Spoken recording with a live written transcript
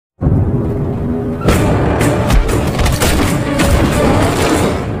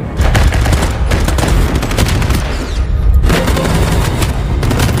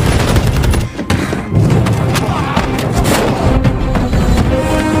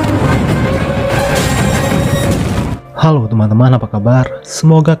Halo teman-teman, apa kabar?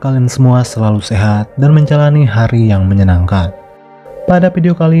 Semoga kalian semua selalu sehat dan menjalani hari yang menyenangkan. Pada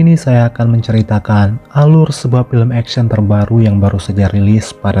video kali ini saya akan menceritakan alur sebuah film action terbaru yang baru saja rilis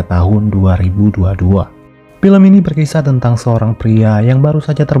pada tahun 2022. Film ini berkisah tentang seorang pria yang baru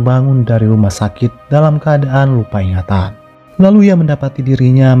saja terbangun dari rumah sakit dalam keadaan lupa ingatan. Lalu ia mendapati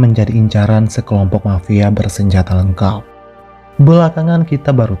dirinya menjadi incaran sekelompok mafia bersenjata lengkap. Belakangan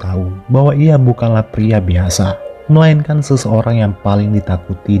kita baru tahu bahwa ia bukanlah pria biasa, melainkan seseorang yang paling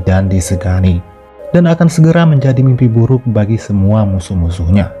ditakuti dan disegani, dan akan segera menjadi mimpi buruk bagi semua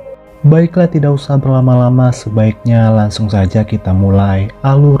musuh-musuhnya. Baiklah, tidak usah berlama-lama, sebaiknya langsung saja kita mulai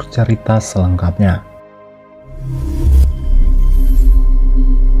alur cerita selengkapnya.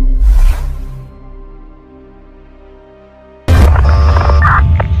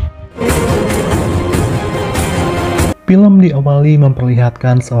 Film diawali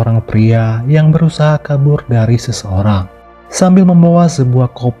memperlihatkan seorang pria yang berusaha kabur dari seseorang sambil membawa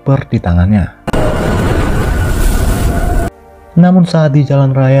sebuah koper di tangannya. Namun saat di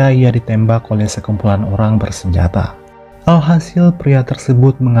jalan raya ia ditembak oleh sekumpulan orang bersenjata. Alhasil pria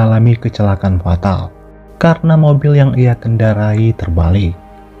tersebut mengalami kecelakaan fatal karena mobil yang ia kendarai terbalik.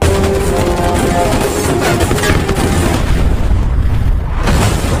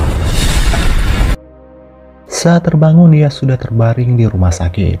 Saat terbangun ia sudah terbaring di rumah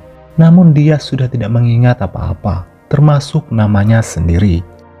sakit. Namun dia sudah tidak mengingat apa-apa, termasuk namanya sendiri.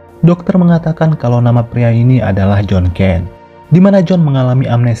 Dokter mengatakan kalau nama pria ini adalah John Ken, di mana John mengalami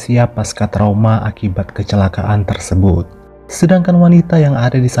amnesia pasca trauma akibat kecelakaan tersebut. Sedangkan wanita yang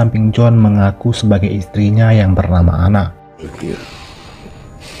ada di samping John mengaku sebagai istrinya yang bernama Anna.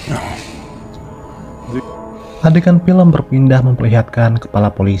 Adegan film berpindah memperlihatkan kepala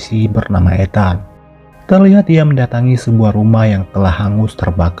polisi bernama Ethan. Terlihat ia mendatangi sebuah rumah yang telah hangus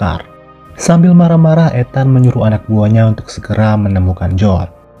terbakar. Sambil marah-marah, Ethan menyuruh anak buahnya untuk segera menemukan John.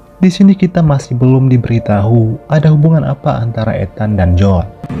 Di sini kita masih belum diberitahu ada hubungan apa antara Ethan dan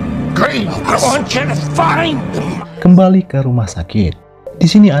John. Kembali ke rumah sakit. Di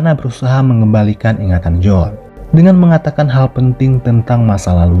sini Anna berusaha mengembalikan ingatan John dengan mengatakan hal penting tentang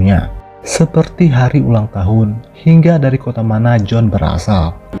masa lalunya, seperti hari ulang tahun hingga dari kota mana John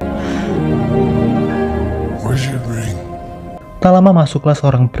berasal. Tak lama masuklah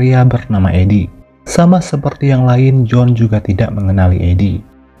seorang pria bernama Eddie. Sama seperti yang lain, John juga tidak mengenali Eddie.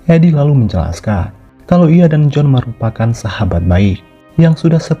 Eddie lalu menjelaskan kalau ia dan John merupakan sahabat baik yang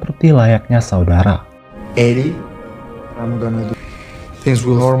sudah seperti layaknya saudara. Eddie, I'm gonna do things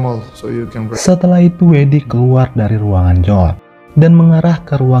will normal so you can. Setelah itu Eddie keluar dari ruangan John dan mengarah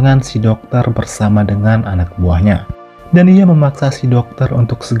ke ruangan si dokter bersama dengan anak buahnya. Dan ia memaksa si dokter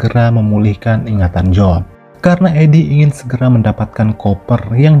untuk segera memulihkan ingatan John, karena Eddie ingin segera mendapatkan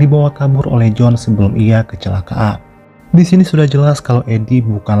koper yang dibawa kabur oleh John sebelum ia kecelakaan. Di sini sudah jelas kalau Eddie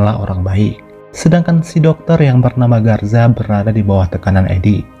bukanlah orang baik, sedangkan si dokter yang bernama Garza berada di bawah tekanan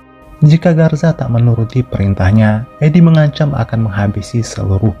Eddie. Jika Garza tak menuruti perintahnya, Eddie mengancam akan menghabisi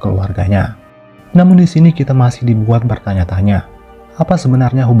seluruh keluarganya. Namun di sini kita masih dibuat bertanya-tanya, apa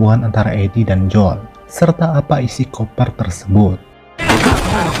sebenarnya hubungan antara Eddie dan John, serta apa isi koper tersebut.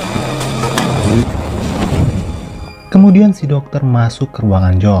 Kemudian si dokter masuk ke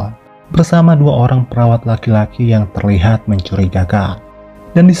ruangan John bersama dua orang perawat laki-laki yang terlihat mencurigakan.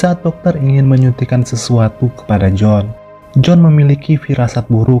 Dan di saat dokter ingin menyuntikkan sesuatu kepada John, John memiliki firasat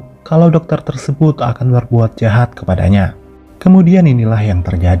buruk kalau dokter tersebut akan berbuat jahat kepadanya. Kemudian inilah yang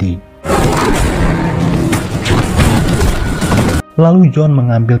terjadi. Lalu John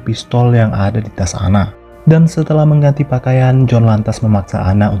mengambil pistol yang ada di tas Anna. Dan setelah mengganti pakaian, John lantas memaksa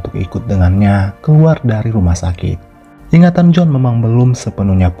Anna untuk ikut dengannya keluar dari rumah sakit. Ingatan John memang belum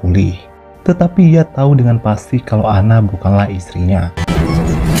sepenuhnya pulih, tetapi ia tahu dengan pasti kalau Anna bukanlah istrinya.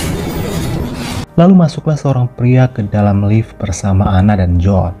 Lalu masuklah seorang pria ke dalam lift bersama Anna dan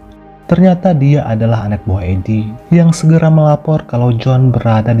John. Ternyata dia adalah anak buah Eddie yang segera melapor kalau John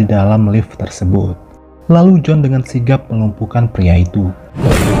berada di dalam lift tersebut. Lalu John dengan sigap melumpuhkan pria itu.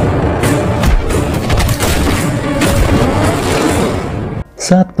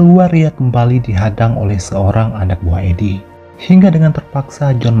 Saat keluar ia kembali dihadang oleh seorang anak buah Eddie, hingga dengan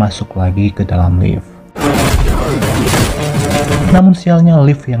terpaksa John masuk lagi ke dalam lift. Namun sialnya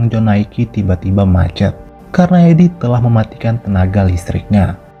lift yang John naiki tiba-tiba macet karena Eddie telah mematikan tenaga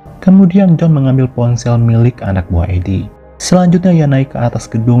listriknya. Kemudian John mengambil ponsel milik anak buah Eddie. Selanjutnya ia naik ke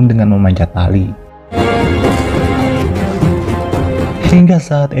atas gedung dengan memanjat tali. Hingga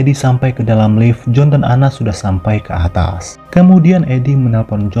saat Eddie sampai ke dalam lift, John dan Anna sudah sampai ke atas. Kemudian Eddie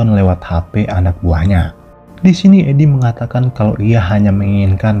menelpon John lewat HP anak buahnya. Di sini Eddie mengatakan kalau ia hanya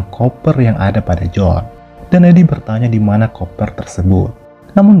menginginkan koper yang ada pada John. dan Eddie bertanya di mana koper tersebut.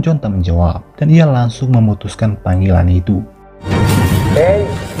 Namun John tak menjawab dan ia langsung memutuskan panggilan itu.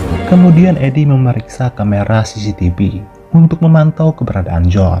 Kemudian Eddie memeriksa kamera CCTV untuk memantau keberadaan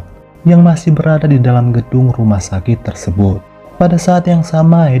John yang masih berada di dalam gedung rumah sakit tersebut. Pada saat yang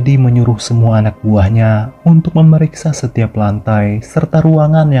sama, Eddie menyuruh semua anak buahnya untuk memeriksa setiap lantai serta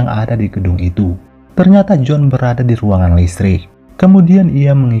ruangan yang ada di gedung itu. Ternyata John berada di ruangan listrik. Kemudian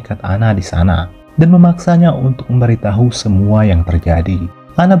ia mengikat Anna di sana dan memaksanya untuk memberitahu semua yang terjadi.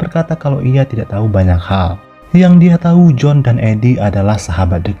 Anna berkata kalau ia tidak tahu banyak hal. Yang dia tahu, John dan Eddie adalah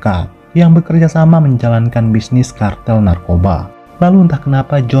sahabat dekat yang bekerja sama menjalankan bisnis kartel narkoba. Lalu entah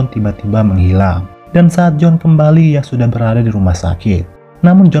kenapa John tiba-tiba menghilang. Dan saat John kembali, ia sudah berada di rumah sakit.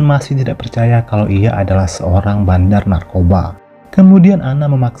 Namun John masih tidak percaya kalau ia adalah seorang bandar narkoba. Kemudian Anna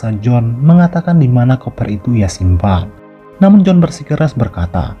memaksa John mengatakan di mana koper itu ia simpan. Namun John bersikeras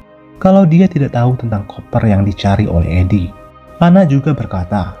berkata kalau dia tidak tahu tentang koper yang dicari oleh Eddie. Anna juga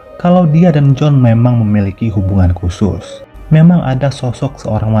berkata kalau dia dan John memang memiliki hubungan khusus. Memang ada sosok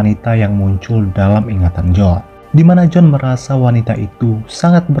seorang wanita yang muncul dalam ingatan John, di mana John merasa wanita itu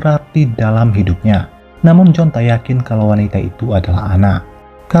sangat berarti dalam hidupnya. Namun John tak yakin kalau wanita itu adalah Anna,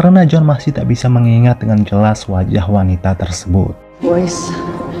 karena John masih tak bisa mengingat dengan jelas wajah wanita tersebut.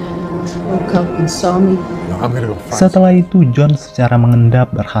 Setelah itu John secara mengendap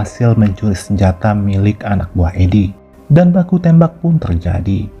berhasil mencuri senjata milik anak buah Eddie. Dan baku tembak pun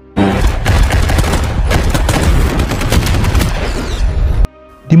terjadi.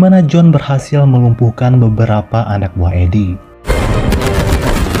 Di mana John berhasil melumpuhkan beberapa anak buah Eddie.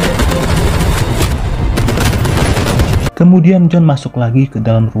 Kemudian John masuk lagi ke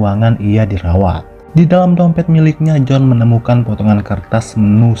dalam ruangan ia dirawat. Di dalam dompet miliknya John menemukan potongan kertas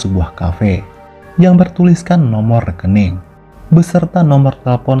menu sebuah kafe yang bertuliskan nomor rekening beserta nomor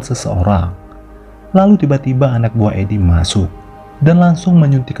telepon seseorang. Lalu tiba-tiba anak buah Eddie masuk dan langsung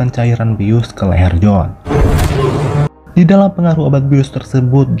menyuntikkan cairan bius ke leher John. Di dalam pengaruh obat bius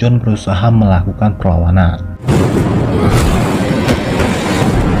tersebut, John berusaha melakukan perlawanan.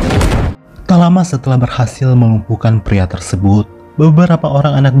 Tak lama setelah berhasil melumpuhkan pria tersebut, beberapa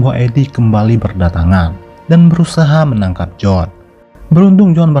orang anak buah Eddie kembali berdatangan dan berusaha menangkap John.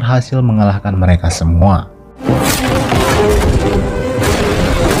 Beruntung John berhasil mengalahkan mereka semua.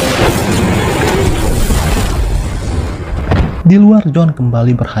 Di luar, John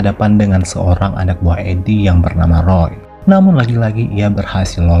kembali berhadapan dengan seorang anak buah Eddie yang bernama Roy. Namun lagi-lagi ia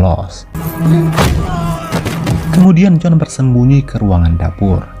berhasil lolos. Kemudian John bersembunyi ke ruangan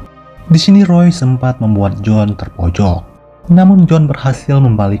dapur. Di sini Roy sempat membuat John terpojok. Namun John berhasil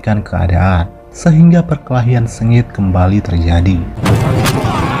membalikan keadaan sehingga perkelahian sengit kembali terjadi.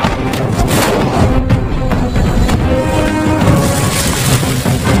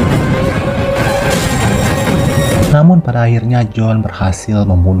 Namun pada akhirnya John berhasil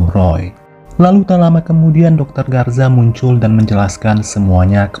membunuh Roy. Lalu tak lama kemudian Dr. Garza muncul dan menjelaskan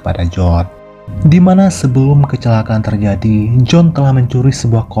semuanya kepada John. Di mana sebelum kecelakaan terjadi, John telah mencuri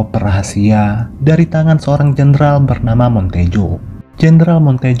sebuah koper rahasia dari tangan seorang jenderal bernama Montejo. Jenderal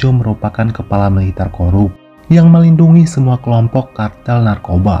Montejo merupakan kepala militer korup yang melindungi semua kelompok kartel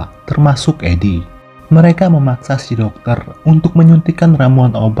narkoba, termasuk Eddie. Mereka memaksa si dokter untuk menyuntikkan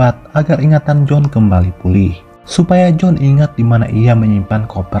ramuan obat agar ingatan John kembali pulih, supaya John ingat di mana ia menyimpan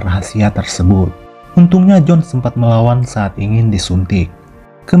koper rahasia tersebut. Untungnya John sempat melawan saat ingin disuntik.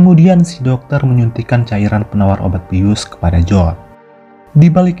 Kemudian si dokter menyuntikkan cairan penawar obat bius kepada John.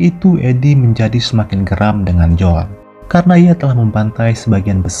 Di balik itu Eddie menjadi semakin geram dengan John, karena ia telah membantai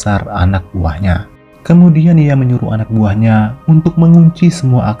sebagian besar anak buahnya. Kemudian ia menyuruh anak buahnya untuk mengunci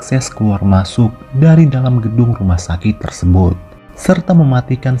semua akses keluar masuk dari dalam gedung rumah sakit tersebut, serta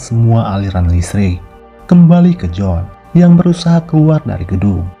mematikan semua aliran listrik. Kembali ke John yang berusaha keluar dari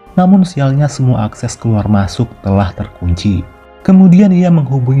gedung, namun sialnya semua akses keluar masuk telah terkunci. Kemudian ia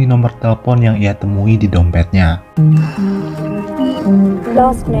menghubungi nomor telepon yang ia temui di dompetnya.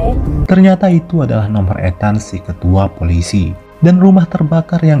 Ternyata itu adalah nomor Ethan, si ketua polisi. Dan rumah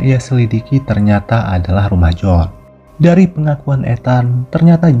terbakar yang ia selidiki ternyata adalah rumah John. Dari pengakuan Ethan,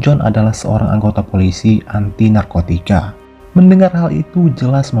 ternyata John adalah seorang anggota polisi anti narkotika. Mendengar hal itu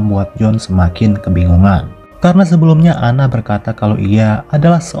jelas membuat John semakin kebingungan. Karena sebelumnya Anna berkata kalau ia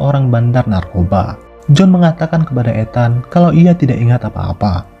adalah seorang bandar narkoba. John mengatakan kepada Ethan kalau ia tidak ingat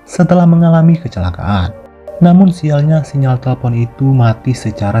apa-apa setelah mengalami kecelakaan. Namun sialnya sinyal telepon itu mati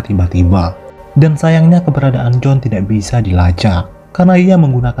secara tiba-tiba. Dan sayangnya keberadaan John tidak bisa dilacak karena ia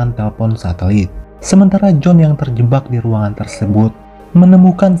menggunakan telepon satelit. Sementara John yang terjebak di ruangan tersebut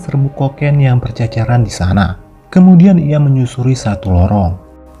menemukan serbuk kokain yang berceceran di sana. Kemudian ia menyusuri satu lorong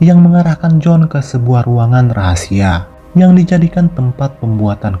yang mengarahkan John ke sebuah ruangan rahasia yang dijadikan tempat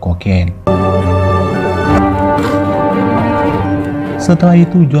pembuatan kokain. Setelah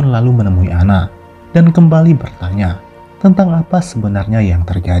itu John lalu menemui Anna dan kembali bertanya tentang apa sebenarnya yang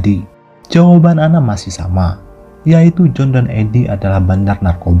terjadi. Jawaban Anna masih sama, yaitu John dan Eddie adalah bandar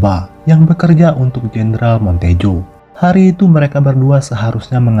narkoba yang bekerja untuk Jenderal Montejo. Hari itu mereka berdua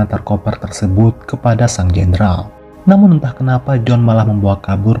seharusnya mengantar koper tersebut kepada sang jenderal. Namun entah kenapa John malah membawa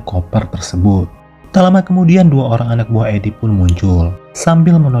kabur koper tersebut. Tak lama kemudian dua orang anak buah Eddie pun muncul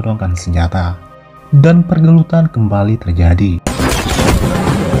sambil menodongkan senjata. Dan pergelutan kembali terjadi.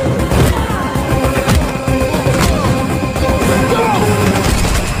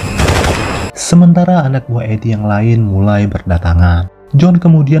 Sementara anak buah Eddie yang lain mulai berdatangan. John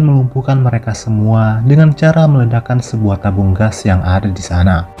kemudian melumpuhkan mereka semua dengan cara meledakkan sebuah tabung gas yang ada di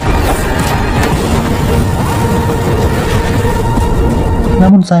sana.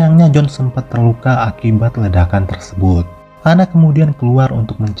 Namun sayangnya John sempat terluka akibat ledakan tersebut. Anna kemudian keluar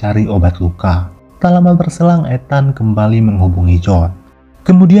untuk mencari obat luka. Tak lama berselang Ethan kembali menghubungi John.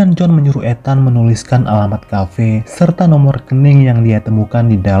 Kemudian John menyuruh Ethan menuliskan alamat kafe serta nomor rekening yang dia temukan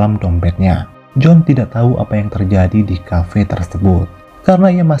di dalam dompetnya. John tidak tahu apa yang terjadi di kafe tersebut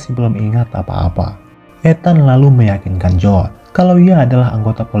karena ia masih belum ingat apa-apa. Ethan lalu meyakinkan John kalau ia adalah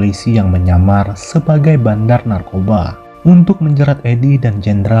anggota polisi yang menyamar sebagai bandar narkoba untuk menjerat Eddie dan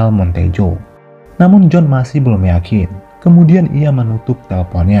Jenderal Montejo. Namun John masih belum yakin. Kemudian ia menutup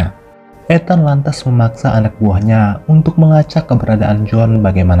teleponnya. Ethan lantas memaksa anak buahnya untuk melacak keberadaan John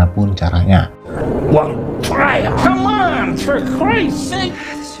bagaimanapun caranya. Come on, for Christ's sake.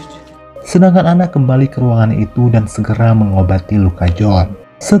 Sedangkan anak kembali ke ruangan itu dan segera mengobati luka John.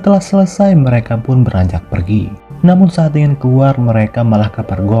 Setelah selesai mereka pun beranjak pergi. Namun saat ingin keluar mereka malah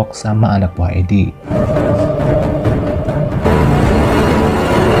kepergok sama anak buah Eddie.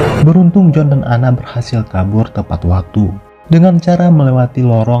 Beruntung John dan Anna berhasil kabur tepat waktu dengan cara melewati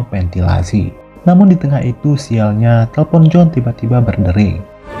lorong ventilasi. Namun di tengah itu sialnya telepon John tiba-tiba berdering.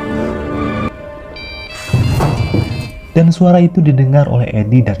 Dan suara itu didengar oleh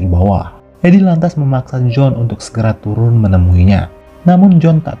Eddie dari bawah. Eddie lantas memaksa John untuk segera turun menemuinya. Namun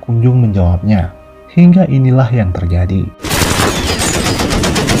John tak kunjung menjawabnya. Hingga inilah yang terjadi.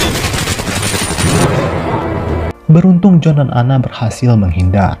 Beruntung John dan Anna berhasil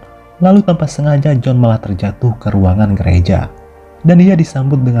menghindar. Lalu tanpa sengaja John malah terjatuh ke ruangan gereja. Dan ia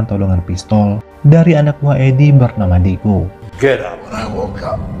disambut dengan todongan pistol dari anak buah Eddie bernama Dico. Get up when I woke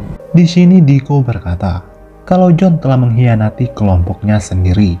up. Di sini Dico berkata kalau John telah mengkhianati kelompoknya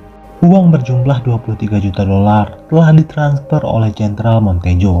sendiri. Uang berjumlah 23 juta dolar telah ditransfer oleh Jenderal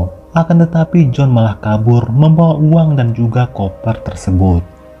Montejo. Akan tetapi John malah kabur membawa uang dan juga koper tersebut.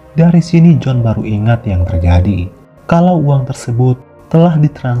 Dari sini John baru ingat yang terjadi. Kalau uang tersebut telah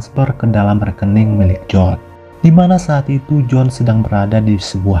ditransfer ke dalam rekening milik John. Di mana saat itu John sedang berada di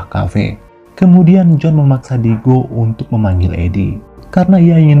sebuah kafe. Kemudian John memaksa Dico untuk memanggil Eddie. Karena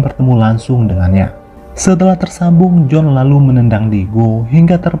ia ingin bertemu langsung dengannya. Setelah tersambung, John lalu menendang Dico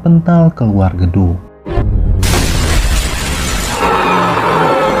hingga terpental keluar gedung.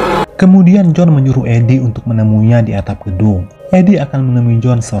 Kemudian John menyuruh Eddie untuk menemuinya di atap gedung. Eddie akan menemui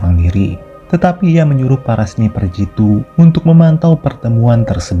John seorang diri, tetapi ia menyuruh para sniper jitu untuk memantau pertemuan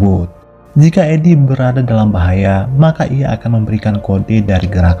tersebut. Jika Eddie berada dalam bahaya, maka ia akan memberikan kode dari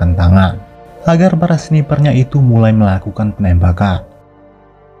gerakan tangan, agar para snipernya itu mulai melakukan penembakan.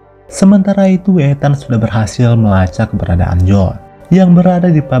 Sementara itu Ethan sudah berhasil melacak keberadaan John yang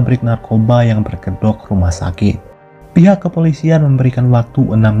berada di pabrik narkoba yang berkedok rumah sakit. Pihak kepolisian memberikan waktu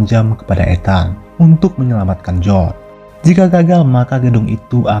 6 jam kepada Ethan untuk menyelamatkan John. Jika gagal maka gedung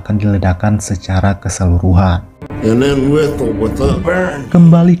itu akan diledakkan secara keseluruhan.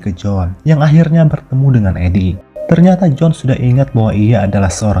 Kembali ke John yang akhirnya bertemu dengan Eddie. Ternyata John sudah ingat bahwa ia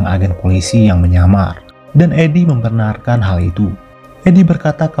adalah seorang agen polisi yang menyamar dan Eddie membenarkan hal itu. Eddie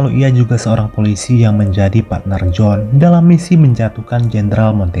berkata kalau ia juga seorang polisi yang menjadi partner John dalam misi menjatuhkan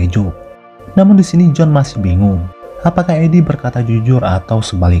Jenderal Montejo. Namun di sini John masih bingung, apakah Eddie berkata jujur atau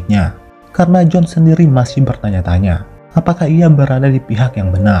sebaliknya? Karena John sendiri masih bertanya-tanya, apakah ia berada di pihak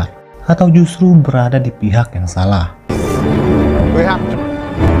yang benar atau justru berada di pihak yang salah?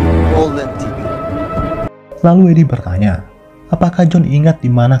 Lalu Eddie bertanya, apakah John ingat di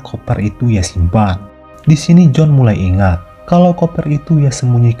mana koper itu ia simpan? Di sini John mulai ingat kalau koper itu ia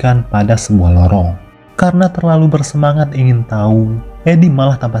sembunyikan pada sebuah lorong. Karena terlalu bersemangat ingin tahu, Eddie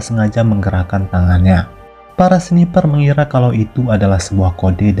malah tanpa sengaja menggerakkan tangannya. Para sniper mengira kalau itu adalah sebuah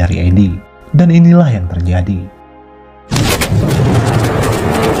kode dari Eddie. Dan inilah yang terjadi.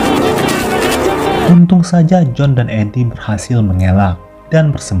 Untung saja John dan Eddie berhasil mengelak. dan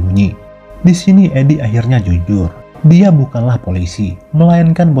bersembunyi. Di sini Eddie akhirnya jujur. Dia bukanlah polisi,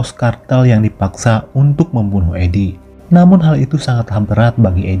 melainkan bos kartel yang dipaksa untuk membunuh Eddie. Namun hal itu sangatlah berat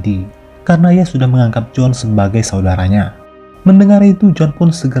bagi Eddie, karena ia sudah menganggap John sebagai saudaranya. Mendengar itu, John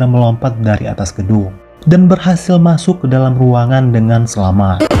pun segera melompat dari atas gedung dan berhasil masuk ke dalam ruangan dengan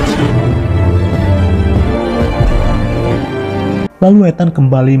selamat. Lalu Ethan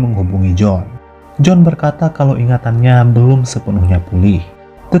kembali menghubungi John. John berkata kalau ingatannya belum sepenuhnya pulih.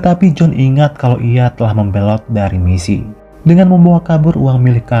 Tetapi John ingat kalau ia telah membelot dari misi dengan membawa kabur uang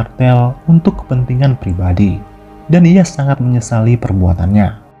milik kartel untuk kepentingan pribadi. Dan ia sangat menyesali perbuatannya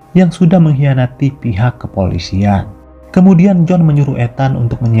yang sudah mengkhianati pihak kepolisian. Kemudian John menyuruh Ethan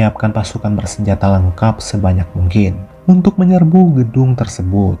untuk menyiapkan pasukan bersenjata lengkap sebanyak mungkin untuk menyerbu gedung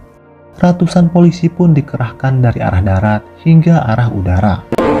tersebut. Ratusan polisi pun dikerahkan dari arah darat hingga arah udara.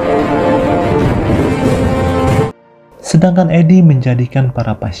 Sedangkan Eddie menjadikan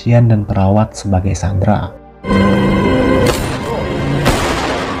para pasien dan perawat sebagai sandera.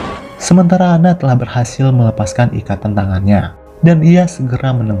 Sementara Anna telah berhasil melepaskan ikatan tangannya dan ia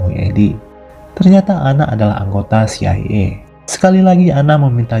segera menemui Eddie. Ternyata Anna adalah anggota CIA. Sekali lagi Anna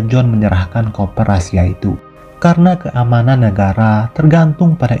meminta John menyerahkan koper rahasia itu, karena keamanan negara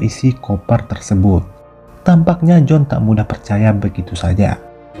tergantung pada isi koper tersebut. Tampaknya John tak mudah percaya begitu saja.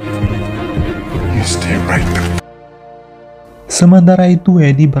 Sementara itu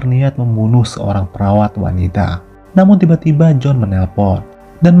Eddie berniat membunuh seorang perawat wanita. Namun tiba-tiba John menelpon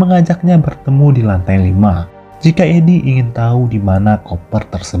dan mengajaknya bertemu di lantai 5 jika Eddie ingin tahu di mana koper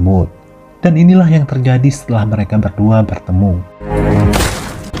tersebut. Dan inilah yang terjadi setelah mereka berdua bertemu.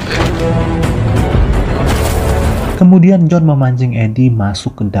 Kemudian John memancing Eddie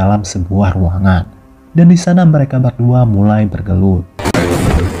masuk ke dalam sebuah ruangan, dan di sana mereka berdua mulai bergelut.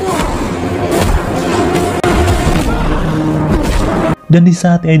 Dan di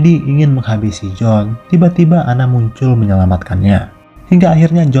saat Eddie ingin menghabisi John, tiba-tiba Anna muncul menyelamatkannya, hingga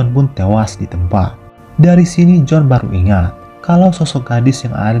akhirnya John pun tewas di tempat. Dari sini John baru ingat kalau sosok gadis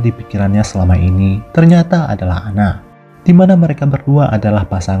yang ada di pikirannya selama ini ternyata adalah Anna, di mana mereka berdua adalah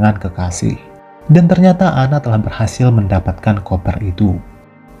pasangan kekasih. Dan ternyata Anna telah berhasil mendapatkan koper itu,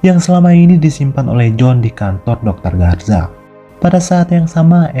 yang selama ini disimpan oleh John di kantor Dr. Garza. Pada saat yang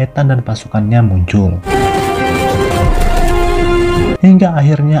sama, Ethan dan pasukannya muncul. Hingga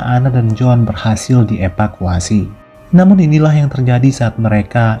akhirnya Anna dan John berhasil dievakuasi. Namun inilah yang terjadi saat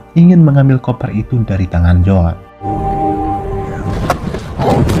mereka ingin mengambil koper itu dari tangan John.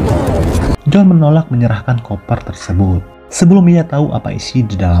 John menolak menyerahkan koper tersebut sebelum ia tahu apa isi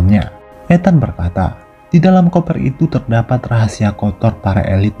di dalamnya. Ethan berkata, di dalam koper itu terdapat rahasia kotor para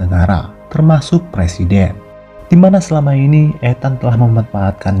elit negara, termasuk presiden. Di mana selama ini Ethan telah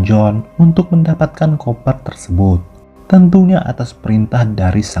memanfaatkan John untuk mendapatkan koper tersebut, tentunya atas perintah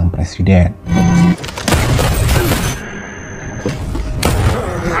dari sang presiden.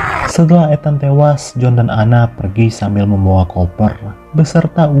 Setelah Ethan tewas, John dan Anna pergi sambil membawa koper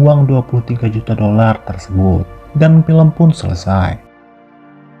beserta uang 23 juta dolar tersebut, dan film pun selesai.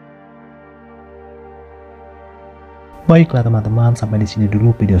 Baiklah teman-teman, sampai di sini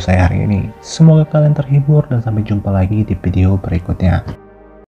dulu video saya hari ini. Semoga kalian terhibur dan sampai jumpa lagi di video berikutnya.